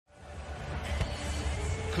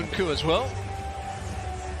Nkunku as well.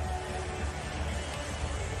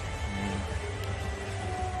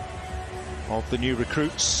 Of the new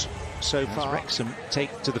recruits so far, Wrexham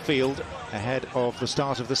take to the field ahead of the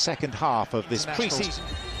start of the second half of this pre-season.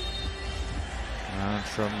 And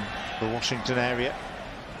from the Washington area,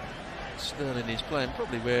 Sterling is playing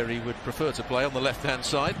probably where he would prefer to play, on the left-hand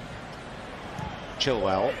side.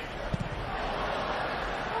 Chilwell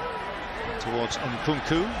towards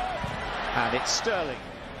Nkunku, and it's Sterling.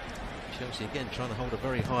 Chelsea again trying to hold a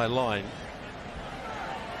very high line.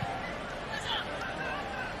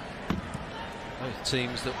 Both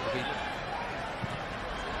teams that will be...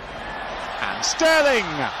 And Sterling!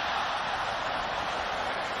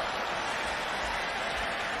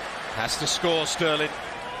 Has to score, Sterling.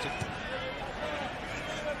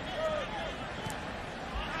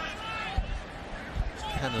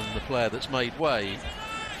 Cannon, the player that's made way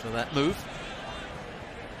for that move.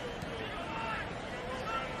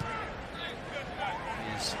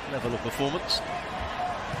 His level of performance.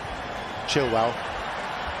 Chilwell.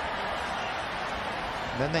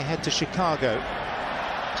 And then they head to Chicago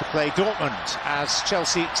to play Dortmund as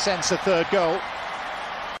Chelsea sense a third goal.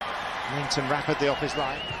 Linton rapidly off his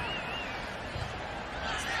line.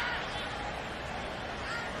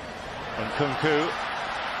 Nkunku.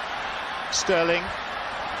 Sterling.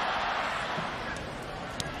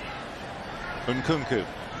 Nkunku.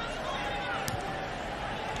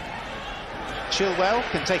 Chilwell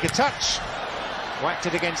can take a touch. Whacked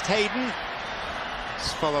it against Hayden.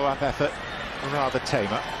 His follow-up effort rather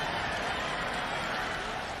tamer.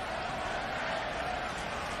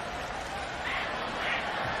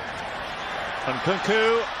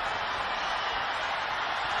 Nkunku.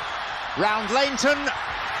 Round Leighton.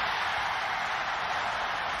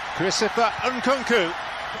 Christopher Nkunku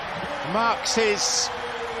marks his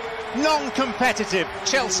non-competitive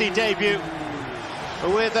Chelsea debut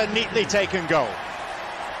with a neatly taken goal.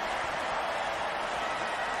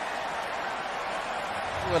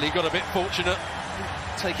 Well, he got a bit fortunate.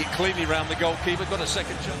 Take it cleanly round the goalkeeper, got a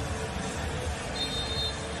second shot.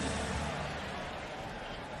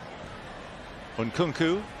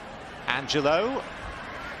 Nkunku, Angelo.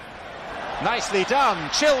 Nicely done,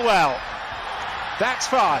 Chilwell. That's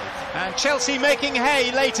 5. And Chelsea making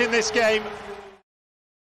hay late in this game.